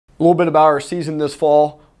A little bit about our season this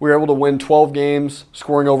fall. We were able to win 12 games,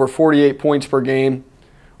 scoring over 48 points per game,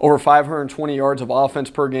 over 520 yards of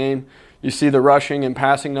offense per game. You see the rushing and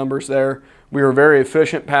passing numbers there. We were very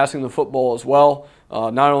efficient passing the football as well.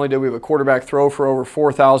 Not only did we have a quarterback throw for over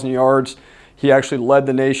 4,000 yards, he actually led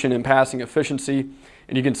the nation in passing efficiency.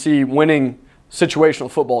 And you can see winning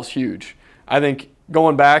situational football is huge. I think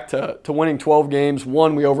going back to winning 12 games,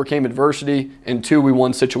 one, we overcame adversity, and two, we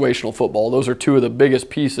won situational football. Those are two of the biggest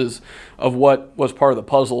pieces of what was part of the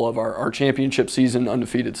puzzle of our championship season,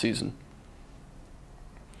 undefeated season.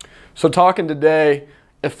 So talking today,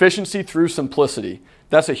 efficiency through simplicity.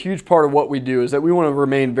 That's a huge part of what we do, is that we want to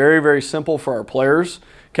remain very, very simple for our players,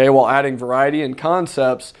 okay, while adding variety and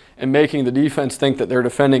concepts and making the defense think that they're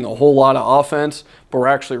defending a whole lot of offense, but we're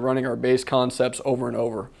actually running our base concepts over and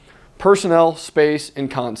over. Personnel, space, and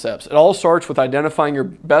concepts. It all starts with identifying your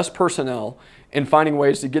best personnel and finding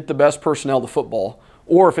ways to get the best personnel to football.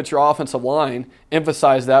 Or if it's your offensive line,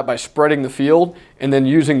 emphasize that by spreading the field and then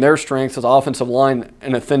using their strengths as offensive line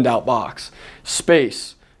in a thinned out box.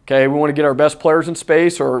 Space. Okay, we want to get our best players in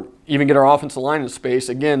space, or even get our offensive line in space,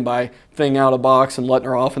 again, by thinning out a box and letting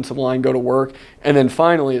our offensive line go to work. And then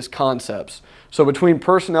finally is concepts. So between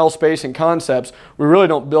personnel, space, and concepts, we really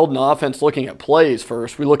don't build an offense looking at plays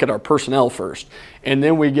first. We look at our personnel first. And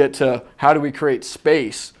then we get to how do we create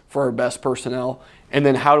space for our best personnel, and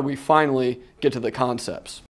then how do we finally get to the concepts.